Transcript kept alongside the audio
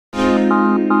Hi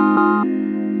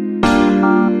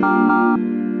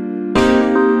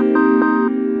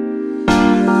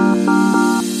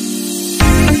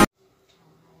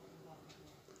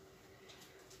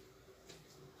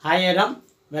ఎవరం,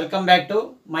 welcome back to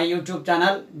my YouTube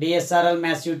channel dsrl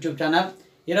maths YouTube channel.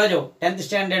 ఈరోజు 10th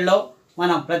స్టాండర్డ్లో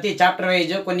మనం ప్రతి చాప్టర్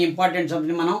వైజ్ కొన్ని ఇంపార్టెంట్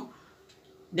సబ్జెక్ట్ని మనం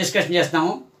డిస్కషన్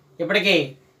చేస్తాము. ఇప్పటికీ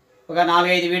ఒక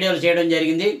 4-5 వీడియోలు చేయడం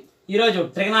జరిగింది. ఈరోజు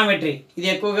ట్రిగనామెట్రీ, ఇది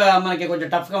ఎక్కువగా మనకి కొంచెం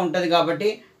టఫ్గా ఉంటుంది కాబట్టి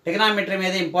ట్రిగనామెట్రీ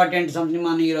మీద ఇంపార్టెంట్ సబ్జెక్ట్ని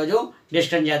మనం ఈరోజు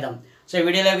డిస్కషన్ చేద్దాం. సో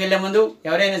వీడియోలోకి వెళ్ళే ముందు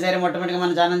ఎవరైనా సరే మొట్టమొదటిగా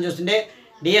మన ఛానల్ చూస్తుంటే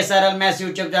dsrl maths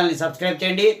యూట్యూబ్ ఛానల్ని సబ్స్క్రైబ్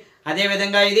చేయండి.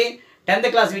 అదేవిధంగా ఇది 10th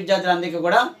క్లాస్ విద్యార్థులందరికీ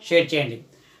కూడా షేర్ చేయండి.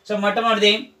 సో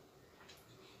మొట్టమొదటిది,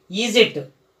 is it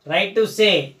right to say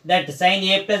that sin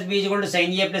a plus b is equal to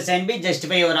sin a plus sin b,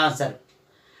 justify your answer.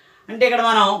 అంటే ఇక్కడ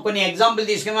మనం కొన్ని ఎగ్జాంపుల్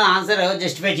తీసుకుని మన ఆన్సర్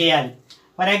జస్టిఫై చేయాలి.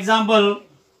 For example,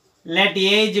 let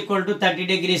a is equal to 30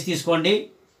 degrees తీసుకోండి,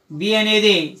 b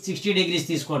అనేది 60 degrees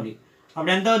తీసుకోండి.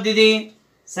 అప్పుడు ఎంత అవుతుంది? ఇది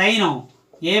sin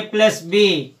a plus b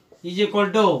is equal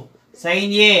to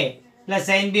sin a plus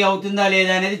sin b అవుతుందా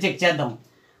లేదా అనేది చెక్ చేద్దాం.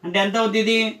 అంటే ఎంత అవుతుంది?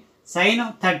 ఇది sin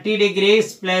 30 degrees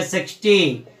plus 60,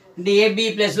 అంటే ఏబి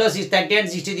ప్లస్లో 30 and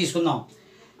 60 తీసుకుందాం,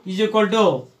 is equal to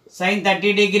sin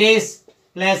 30 degrees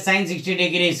plus sin 60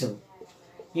 degrees.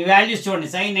 ఈ వాల్యూస్ చూడండి.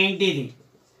 sin 90, ఇది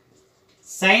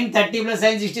sin 30 plus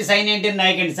sin 60, sin 90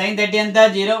 రాయకండి. sin 30 ఎంత?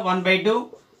 0, 1/2.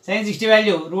 sin 60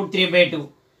 value √3/2.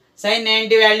 sin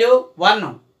 90 value 1.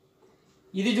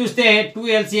 ఇది చూస్తే 2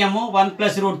 LCM 1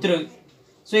 ప్లస్ √3.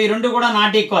 సో ఈ రెండు కూడా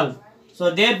నాట్ ఈక్వల్. సో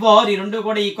దేర్ఫోర్ ఈ రెండు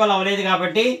కూడా ఈక్వల్ అవ్వలేదు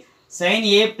కాబట్టి sin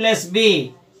a plus b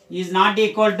is not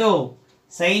equal to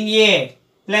sin a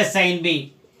plus sin b.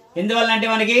 ఎందువల్ల అంటే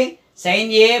మనకి sin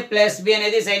a ప్లస్ b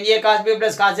అనేది sin a cos b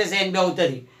plus cos a sin b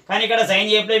అవుతుంది. కానీ ఇక్కడ sin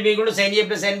a ప్లస్ b కూడా sin a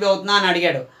plus sin b అవుతుందా అని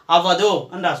అడిగాడు. అవ్వదు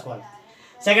అని రాసుకోవాలి.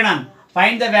 Second one,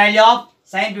 find the value of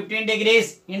sin 15 degrees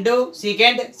into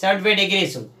secant 75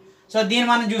 degrees. So దీన్ని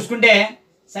మనం చూసుకుంటే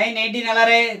sin 18 ఎలా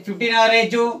 15 ఎలా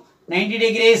రాయొచ్చు? 90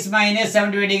 degrees minus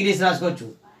 75 degrees రాసుకోవచ్చు.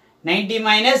 90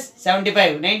 minus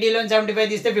 75, 90లో 75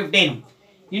 తీస్తే 15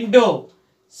 ఇంటూ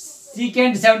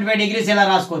secant 75 degrees ఎలా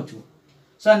రాసుకోవచ్చు.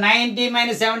 సో 90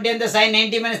 minus 70 ఎంత? sin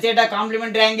 90 minus theta,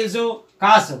 complementary angles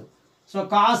cos. So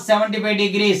cos 75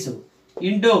 degrees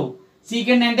into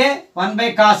secant అంటే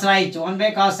 1/cos రాయొచ్చు,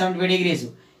 1/cos 75 degrees.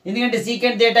 ఎందుకంటే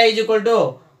secant theta is equal to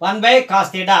 1/cos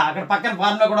theta. అక్కడ పక్కన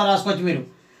ఫార్ములా కూడా రాసుకోవచ్చు మీరు,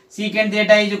 secant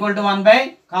theta is equal to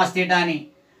 1/cos theta అని.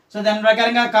 సో దాని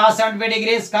ప్రకారంగా cos 75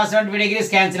 degrees cos 75 degrees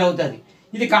cancel అవుతుంది.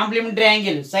 ఇది complementary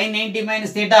angle. sin 90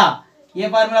 minus theta ఏ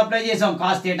ఫార్ములా అప్లై చేసాం?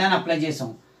 cos theta అని అప్లై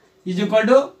చేసాం, is equal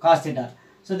to cos theta.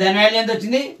 So దాని వాల్యూ ఎంత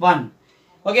వచ్చింది? 1.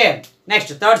 Okay,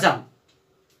 next third sum.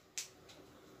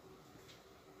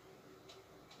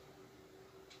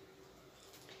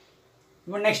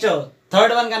 ఇప్పుడు నెక్స్ట్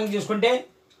థర్డ్ వన్ కనుక చూసుకుంటే,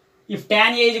 if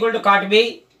tan a is equal to cot b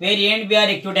where a and b are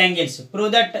acute angles,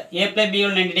 prove that a plus b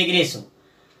will 90 degrees.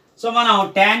 So మనం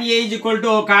tan a is equal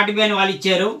to cot b అని వాళ్ళు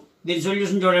ఇచ్చారు. దీని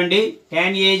solution చూడండి.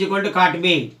 tan a is equal to cot b.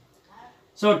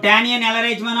 So tan a అని ఎలా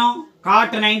రాయొచ్చు మనం?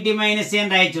 cot 90 minus a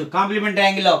అని రాయొచ్చు. కాంప్లిమెంటరీ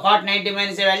యాంగిల్లో cot 90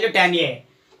 minus a value tan a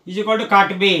is equal to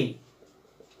cot b.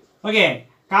 Okay,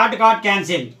 cot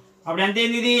cancel. అప్పుడు ఎంత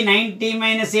అయింది? ఇది 90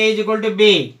 minus a is equal to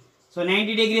b. So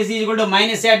 90 degrees is equal to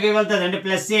minus a అటు వెళ్తుంది, అంటే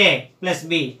plus a plus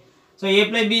b. So a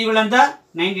plus b కూడా అంతా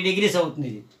 90 degrees అవుతుంది.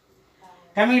 ఇది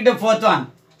coming to fourth one,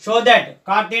 show that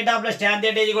cot theta plus tan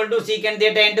theta is equal to secant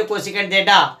theta into cosecant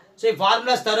theta. So ఈ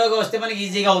formulas తరోగా వస్తే మనకి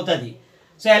ఈజీగా అవుతుంది.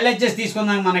 సో LHS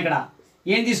తీసుకుందాం. మనం ఇక్కడ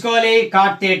ఏం తీసుకోవాలి?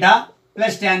 cot theta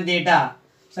plus tan theta.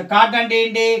 So cot అంటే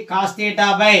ఏంటి? cos theta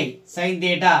by sin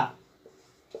theta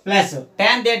plus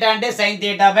tan theta అంటే sin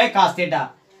theta by cos theta.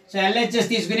 So LHS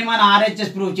తీసుకుని మనం RHS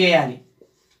ప్రూవ్ చేయాలి.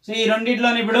 సో ఈ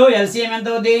రెండింటిలోని ఇప్పుడు LCM ఎంత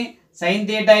అవుతుంది? sin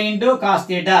theta into cos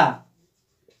theta.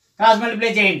 Cross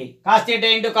multiply చేయండి. cos theta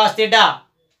into cos theta,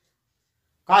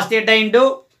 cos theta into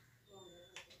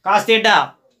cos theta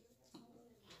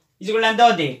ఇది కూడా ఎంత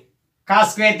అవుతుంది? cos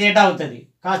square theta అవుతుంది.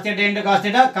 cos theta into cos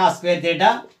theta, cos square theta.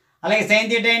 అలాగే sin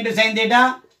theta into sin theta,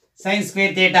 sin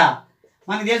square theta.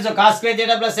 మనకు తెలుసు cos square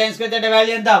theta plus sin square theta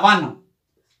value ఎంత?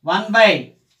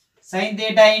 1/sin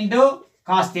theta into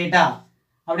cos theta.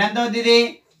 అప్పుడు ఎంత అవుతుంది? ఇది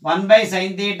 1/sin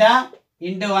theta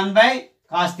into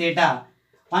 1/cos theta.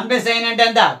 1/sin అంటే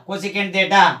ఎంత? cosecant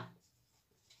theta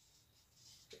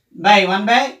బై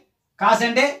 1/cos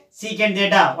అంటే secant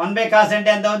theta. 1/cos అంటే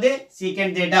ఎంత అవుతుంది?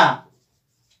 secant theta.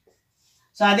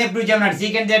 సో అదే ప్రూవ్ చేయమన్నాడు,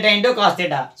 secant theta into cos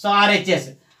theta. So RHS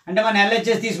అంటే మనం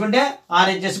LHS తీసుకుంటే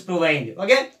RHS ప్రూవ్ అయింది.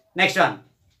 Okay, next one.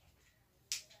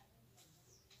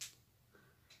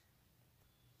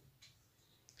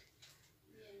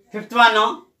 Fifth one,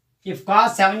 if cos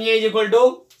 7a is equal to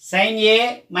sin a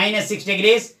minus 6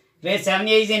 degrees wear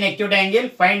 7a is N acute angle,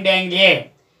 find angle A.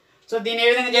 So దీన్ని ఏ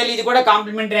విధంగా చేయాలి, ఇది కూడా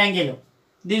complementary angle.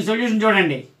 దీని సొల్యూషన్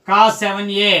చూడండి, cos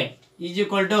 7a is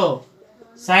equal to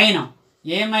sin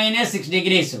a minus 6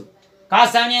 degrees. cos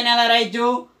 7a అని ఎలా రాయొచ్చు,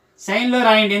 సైన్లో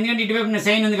రాయండి, ఎందుకంటే ఇటువైపు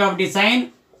సైన్ ఉంది కాబట్టి sin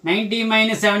 90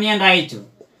 మైనస్ 7a అని రాయొచ్చు.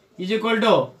 Is equal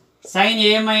to sin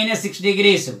a minus 6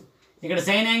 degrees. ఇక్కడ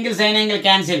సైన్ యాంగిల్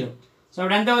క్యాన్సిల్. సో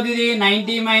ఇప్పుడు ఎంత అవుతుంది,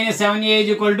 90 minus 7a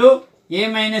is equal to a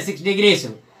minus 6 degrees.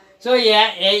 So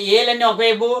ఏలన్నీ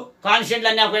ఒకవైపు, కాన్స్టెంట్లు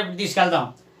అన్నీ ఒకవైపు తీసుకెళ్దాం.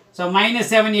 సో మైనస్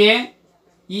 7a,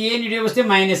 ఈ ఏ ఇటువైపు వస్తే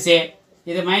మైనస్ ఏ,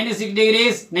 ఇది మైనస్ 6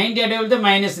 degrees, 90 అటువైపు వస్తే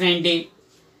మైనస్ 90.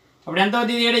 అప్పుడు ఎంత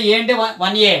అవుతుంది, ఇక్కడ ఏ అంటే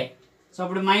 1a. సో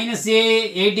అప్పుడు minus A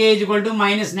 80 is equal to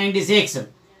minus 96.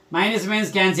 Minus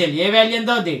minus cancel, A value ఎంత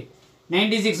అవుతుంది,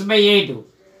 96/8,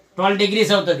 12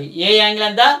 degrees అవుతుంది. ఏ యాంగిల్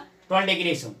అంతా 12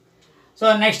 degrees. సో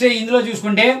నెక్స్ట్ ఇందులో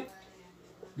చూసుకుంటే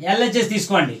LHS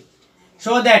తీసుకోండి.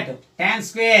 Show that tan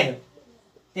square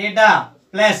theta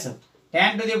plus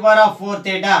tan to the power of 4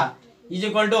 theta is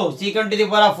equal to secant to the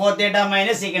power of 4 theta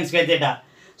minus secant square theta.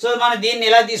 So మనం దీన్ని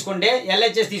ఎలా తీసుకుంటే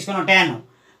LHS తీసుకున్నాం tan.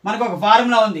 మనకు ఒక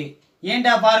ఫార్ములా ఉంది, ఏంటి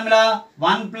ఆ formula,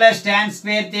 1 plus tan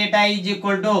square theta is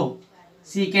equal to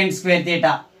secant square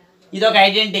theta. ఇది ఒక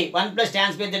identity, 1 plus tan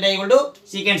square theta equal to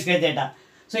secant square theta.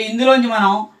 So ఇందులోంచి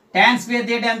మనం tan square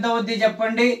theta ఎంత అవుతుంది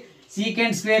చెప్పండి,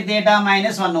 secant square theta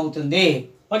మైనస్ 1 అవుతుంది.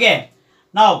 ఓకే,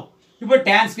 నౌ ఇప్పుడు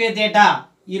tan square theta,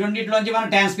 ఈ రెండింటిలోంచి మనం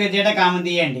tan square theta కామన్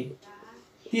తీయండి.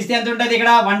 తీస్తే ఎంత ఉంటుంది,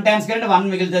 ఇక్కడ 1 tan square అంటే 1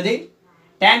 మిగులుతుంది.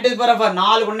 tan to the power of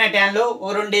 4 ఉన్నాయి ట్యాన్లు, ఓ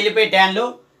 2 వెళ్ళిపోయి ట్యాన్లు,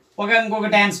 ఇంకొక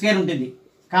tan square ఉంటుంది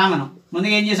కామన్.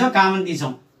 ముందుగా ఏం చేసాం, కామన్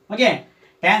తీసాం. Okay,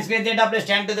 tan square theta plus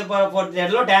tan to the power of 4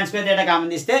 theta tan square theta common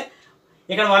తీస్తే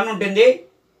ఇక్కడ 1 ఉంటుంది.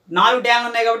 4 ట్యాన్లు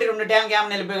ఉన్నాయి కాబట్టి 2 ట్యాన్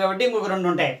కామన్ వెళ్ళిపోయి కాబట్టి ఇంకొక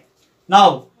 2 ఉంటాయి. నౌ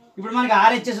ఇప్పుడు మనకి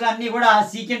RHSలో అన్నీ కూడా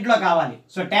సీకెంట్లో కావాలి.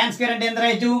 సో tan square అంటే ఎంత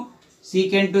రాయొచ్చు,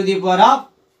 secant to the power of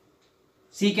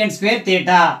secant square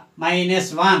theta minus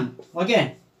 1.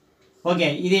 Okay,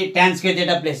 ఇది tan square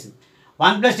theta plus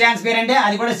 1 plus tan square అంటే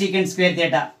అది కూడా secant square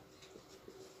theta.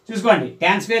 చూసుకోండి,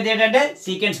 tan square theta అంటే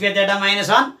secant square theta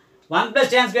minus 1, 1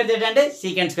 plus tan square theta అంటే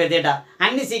secant square theta.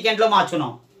 అన్ని secantలో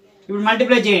మార్చుకున్నాం. ఇప్పుడు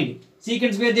మల్టిప్లై చేయండి,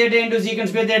 secant square theta into secant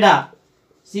square theta,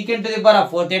 secant to the power of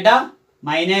 4 theta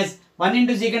minus 1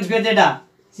 into secant square theta,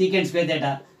 secant square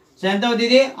theta. So ఎంత అవుతుంది,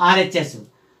 ఇది RHS.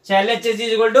 So LHS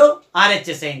is equal to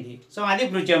RHS అయింది. So అది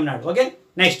prove చేయమన్నాడు. Okay,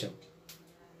 next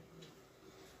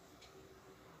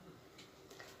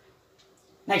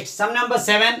some number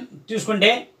 7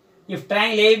 చూసుకుంటే, if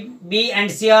triangle AB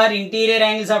and C are interior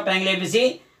angles of triangle ABC,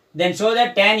 then show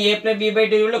that tan A +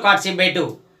 B/2 = cot C/2.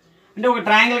 అంటే ఒక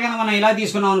triangle కనుక మనం ఇలా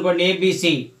తీసుకున్నాం అనుకోండి, ABC,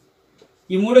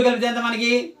 ఈ మూడు కలిపితే ఎంత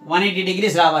మనకి 180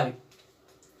 degrees రావాలి.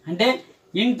 అంటే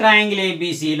in triangle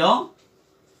ABCలో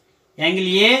angle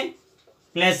A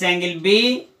plus angle B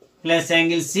plus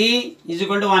angle C is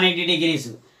equal to 180 degrees.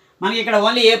 మనకి ఇక్కడ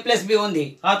ఓన్లీ A ప్లస్ B ఉంది,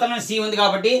 అవతల C ఉంది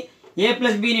కాబట్టి A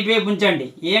ప్లస్ Bని ఇటువైపు ఉంచండి.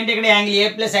 ఏ అంటే ఇక్కడ angle A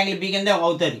plus angle B కింద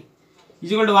అవుతుంది.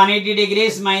 Is equal to 180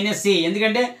 degrees minus C,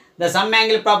 ఎందుకంటే the sum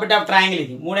angle property of triangle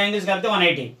ఇది, 3 యాంగిల్స్ కలిపితే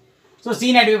 180. సో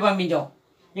Cని అటువైపు పంపించాం.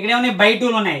 ఇక్కడ ఏమైనా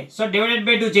 /2 ఉన్నాయి, సో డివైడెడ్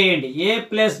బై 2 చేయండి. A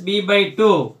plus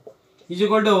B/2 is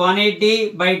equal to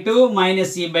 180/2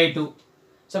 minus C/2.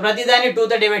 So ప్రతిదాన్ని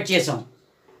 2తో డివైడ్ చేసాం.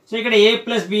 సో ఇక్కడ A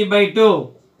plus B/2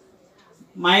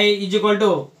 is equal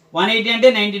to 180 అంటే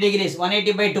 90 degrees,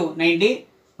 180/2 90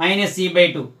 మైనస్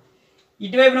C/2.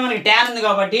 ఇటువైపున మనకి tan ఉంది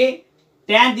కాబట్టి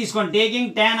tan తీసుకోండి, taking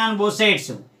tan on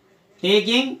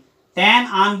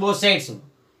both sides.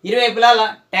 ఇరువైపులా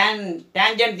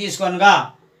tangent తీసుకోనుగా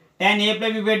tan A +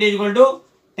 B/2 is equal to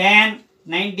tan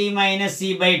 90 minus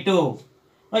C/2.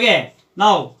 Okay,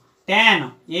 now tan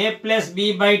A +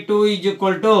 B/2 is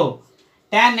equal to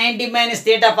tan 90 minus θ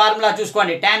formula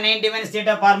చూసుకోండి. tan 90 minus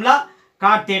θ formula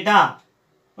cot θ.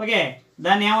 Okay,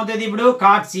 దాన్ని ఏమవుతుంది ఇప్పుడు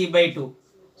cot C/2.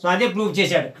 So అదే prove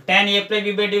చేశాడు, tan A +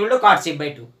 B/2 equal to cot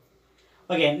C/2.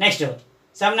 Okay, next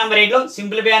some number 8లో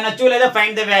simplify అనొచ్చు లేదా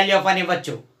find the value of అని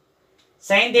ఇవ్వచ్చు.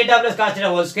 sin θ plus cos θ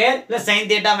whole square plus sin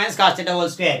θ minus cos θ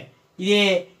whole square. ఇది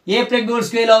A + B whole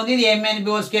స్క్వేర్లో ఉంది, ఇది A - B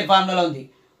whole square ఫార్ములాలో ఉంది.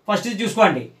 First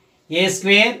చూసుకోండి, A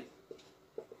square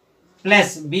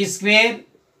plus B square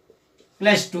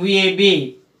plus 2AB,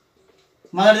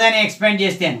 మొదటిదాన్ని ఎక్స్పాండ్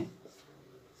చేస్తాను,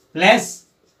 plus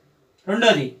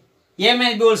రెండోది A - B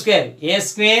whole square, A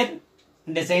square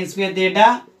అంటే sin square θ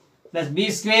plus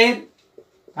B square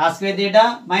cos square θ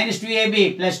minus 2AB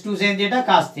plus 2 sin θ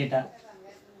cos θ.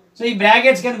 So ఈ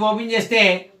brackets కనుక open చేస్తే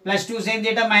plus 2 sin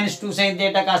θ minus 2 sin θ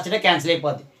cos θ cancel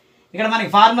అయిపోద్ది. ఇక్కడ మనకి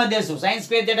ఫార్ములా తెలుసు, sin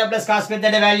square θ plus cos square θ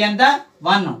value ఎంత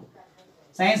 1,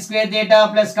 sin square θ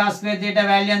plus cos square θ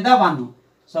value ఎంత 1.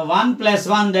 So 1 +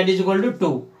 1 that is equal to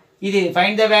 2. ఇది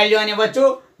ఫైండ్ ద వాల్యూ అని ఇవ్వచ్చు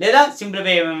లేదా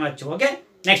సింప్లిఫై ఇవ్వచ్చు. Okay,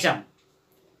 next some.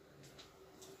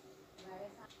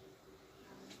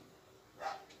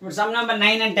 ఇప్పుడు సమ్ నెంబర్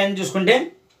 9 and 10 చూసుకుంటే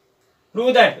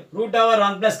prove that root over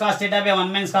 1 + cos θ by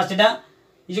 1 - cos θ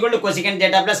equal to cosecant θ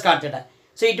 + cot θ.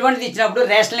 So ఇటువంటిది ఇచ్చినప్పుడు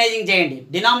రేషనలైజింగ్ చేయండి.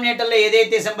 డినామినేటర్లో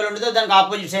ఏదైతే సింబల్ ఉంటుందో దానికి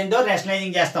ఆపోజిట్ సైన్తో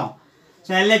రేషనలైజింగ్ చేస్తాం.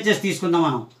 సో ఎల్హెచ్ఎస్ తీసుకుందాం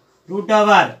మనం. Root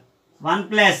over 1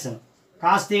 +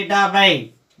 cos θ by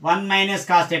 1 -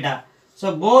 cos θ. So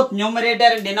both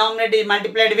numerator and denominator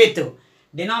multiplied with,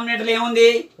 డినామినేటర్లో ఏముంది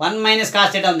 1 -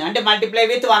 cos θ ఉంది, అంటే మల్టిప్లై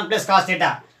విత్ 1 + cos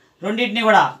θ. రెండింటిని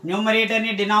కూడా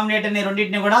న్యూమరేటర్ని డినామినేటర్ని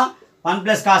రెండింటిని కూడా 1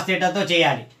 + cos θతో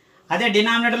చేయాలి. అదే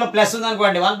డినామినేటర్లో ప్లస్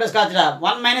ఉందనుకోండి 1 + cos θ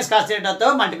 1 - cos θతో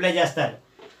మల్టిప్లై చేస్తారు.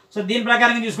 సో దీని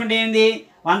ప్రకారం చూసుకుంటే ఏంది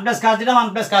 1 + cos θ 1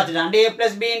 + cos θ అంటే a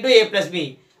 + b × a + b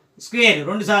square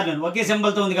 2 సార్లు ఒకే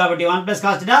సింబల్తో ఉంది కాబట్టి 1 +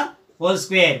 cos θ హోల్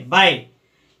స్క్వేర్ బై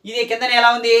ఇది కిందనే ఎలా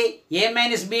ఉంది a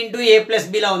 - b × a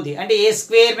 + b లా ఉంది, అంటే a²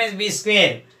 - b²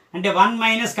 అంటే 1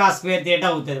 - cos² θ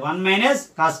అవుతుంది. 1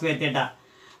 - cos² θ.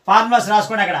 ఫార్ములాస్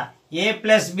రాసుకోండి అక్కడ. a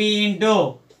 + b ×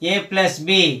 a + b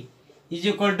is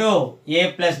equal to a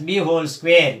 + b whole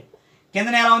square.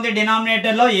 కిందనే ఎలా ఉంది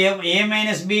డినామినేటర్లో a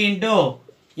 - b ×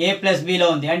 a + b లో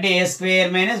ఉంది, అంటే a²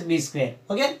 - b².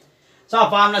 ఓకే, సో ఆ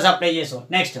ఫార్ములాస్ అప్లై చేసాం.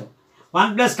 Next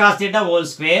 1 + cos θ whole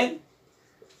square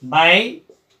by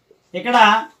ఇక్కడ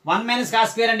 1 -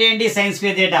 cos² అంటే ఏంటి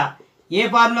sin² θ. ఏ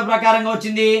ఫార్ములా ప్రకారంగా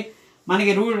వచ్చింది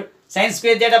మనకి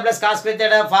sin² θ + cos²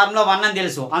 θ ఫార్ములా 1 అని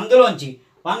తెలుసు, అందులోంచి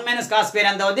 1 - cos²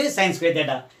 ఎంత అవుతుంది sin²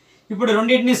 θ. ఇప్పుడు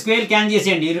రెండింటిని స్క్వేర్ క్యాన్సిల్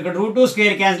చేసేయండి. ఇక్కడ √2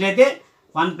 స్క్వేర్ క్యాన్సిల్ అయితే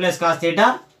 1 + cos θ,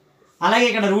 అలాగే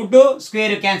ఇక్కడ √2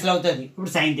 స్క్వేర్ క్యాన్సిల్ అవుతుంది ఇప్పుడు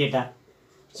sin θ.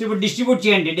 సో ఇప్పుడు డిస్ట్రిబ్యూట్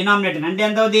చేయండి డినామినేటర్, అంటే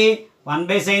ఎంత అవుతుంది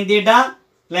 1/sin θ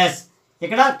ప్లస్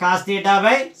ఇక్కడ cos θ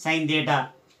by sin θ,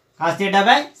 cos θ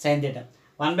by sin θ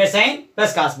 1/sin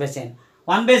plus cos/sin.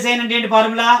 1/sin అంటే ఏంటి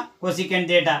ఫార్ములా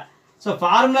cosecant θ. సో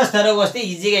ఫార్ములాస్ తరుగు వస్తే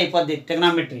ఈజీగా అయిపోద్ది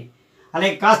ట్రిగ్నోమెట్రీ.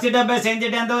 అలాగే cos θ బై sin θ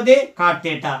ఎంత అవుతుంది cot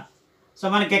θ. సో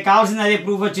మనకి కావాల్సింది అదే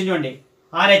ప్రూఫ్ వచ్చింది చూడండి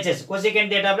RHS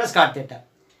cosecant θ plus cot θ.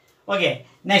 Okay,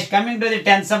 next coming to the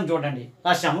 10th some చూడండి.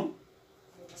 రాసాము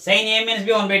sin a - b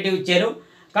 1/2 ఇచ్చారు,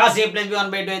 cos a + b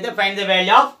 1/2 అయితే find the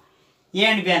value of a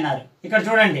and b అన్నారు. ఇక్కడ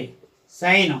చూడండి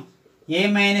sin a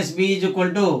 - b is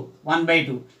equal to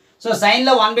 1/2. So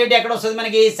సైన్లో 1/2 ఎక్కడ వస్తుంది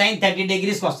మనకి sin 30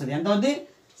 degreesకి వస్తుంది. ఎంత అవుతుంది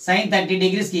sin 30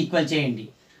 degreesకి ఈక్వల్ చేయండి.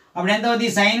 అప్పుడు ఎంత అవుతుంది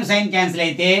sin క్యాన్సిల్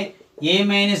అయితే a -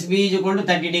 b is equal to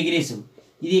 30 degrees.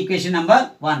 ఇది ఈక్వేషన్ నెంబర్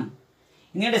 1.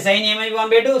 ఎందుకంటే sin a - b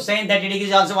 1/2 sin 30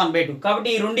 degrees also 1/2 కాబట్టి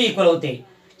ఈ రెండు ఈక్వల్ అవుతాయి.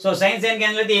 సో sin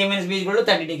క్యాన్సిల్ అయితే a - b is equal to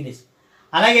 30 degrees.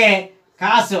 అలాగే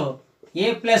cos a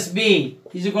 + b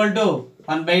is equal to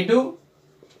 1/2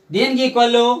 దేనికి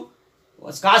ఈక్వల్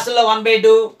కాస్లో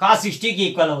 1/2 cos 60కి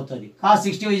ఈక్వల్ అవుతుంది. cos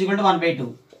 60 is equal to 1/2.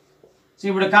 So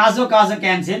ఇప్పుడు కాస్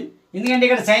క్యాన్సిల్, ఎందుకంటే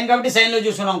ఇక్కడ సైన్ కాబట్టి సైన్లో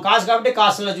చూసుకున్నాం, కాస్ కాబట్టి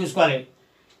కాస్లో చూసుకోవాలి.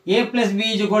 a + b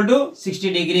is equal to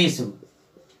 60 degrees.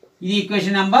 ఇది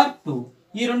ఈక్వేషన్ నెంబర్ 2.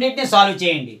 ఈ రెండింటిని సాల్వ్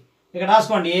చేయండి. ఇక్కడ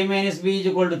రాసుకోండి a - b is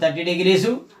equal to 30 degrees,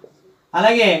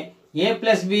 అలాగే a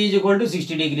 + b is equal to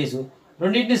 60 degrees.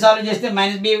 రెండింటిని సాల్వ్ చేస్తే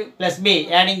 -b + b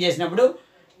యాడింగ్ చేసినప్పుడు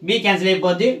b క్యాన్సిల్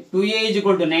అయిపోద్ది. 2a is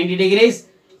equal to 90 degrees,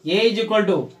 a is equal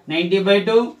to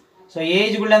 90/2. So a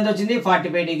is equal ఎంత వచ్చింది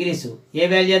 45 degrees. ఏ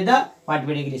value ఎంత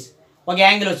 45 degrees. ఒక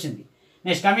angle వచ్చింది.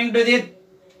 Next coming to the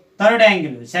third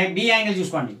angle b angle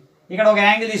చూసుకోండి. ఇక్కడ ఒక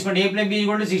యాంగిల్ తీసుకోండి a + b is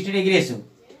equal to 60 degrees.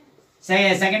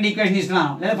 Second equation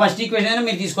తీసుకున్నాను, లేదా ఫస్ట్ ఈక్వేషన్ అయినా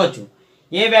మీరు తీసుకోవచ్చు.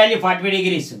 ఏ value 45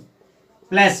 degrees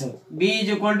plus b is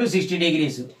equal to 60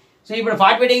 degrees. So ఇప్పుడు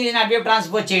 45 degrees అటువైపు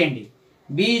ట్రాన్స్పోజ్ చేయండి.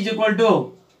 b is equal to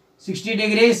 60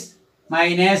 degrees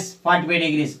minus 45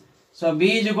 degrees. So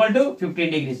b is equal to 15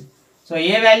 degrees. So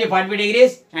A value 45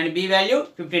 degrees and b value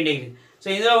 15 degrees. So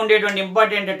ఇందులో ఉండేటువంటి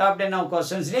important top 10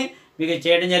 క్వశ్చన్స్ని మీకు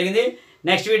చేయడం జరిగింది.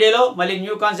 Next వీడియోలో మళ్ళీ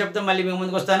న్యూ కాన్సెప్ట్తో మళ్ళీ మీ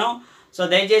ముందుకు వస్తాను. సో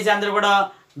దయచేసి అందరూ కూడా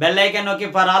బెల్ ఐకాన్ నొక్కి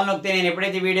ఫర్ ఆల్ నొక్కితే నేను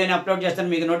ఎప్పుడైతే వీడియోని అప్లోడ్ చేస్తానో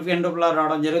మీకు నోటిఫికేషన్ రూపంలో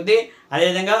రావడం జరుగుతుంది.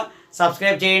 అదేవిధంగా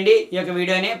సబ్స్క్రైబ్ చేయండి. ఈ యొక్క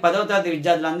వీడియోని 10వ తరగతి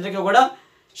విద్యార్థులందరికీ కూడా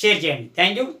షేర్ చేయండి.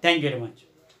 Thank you very much.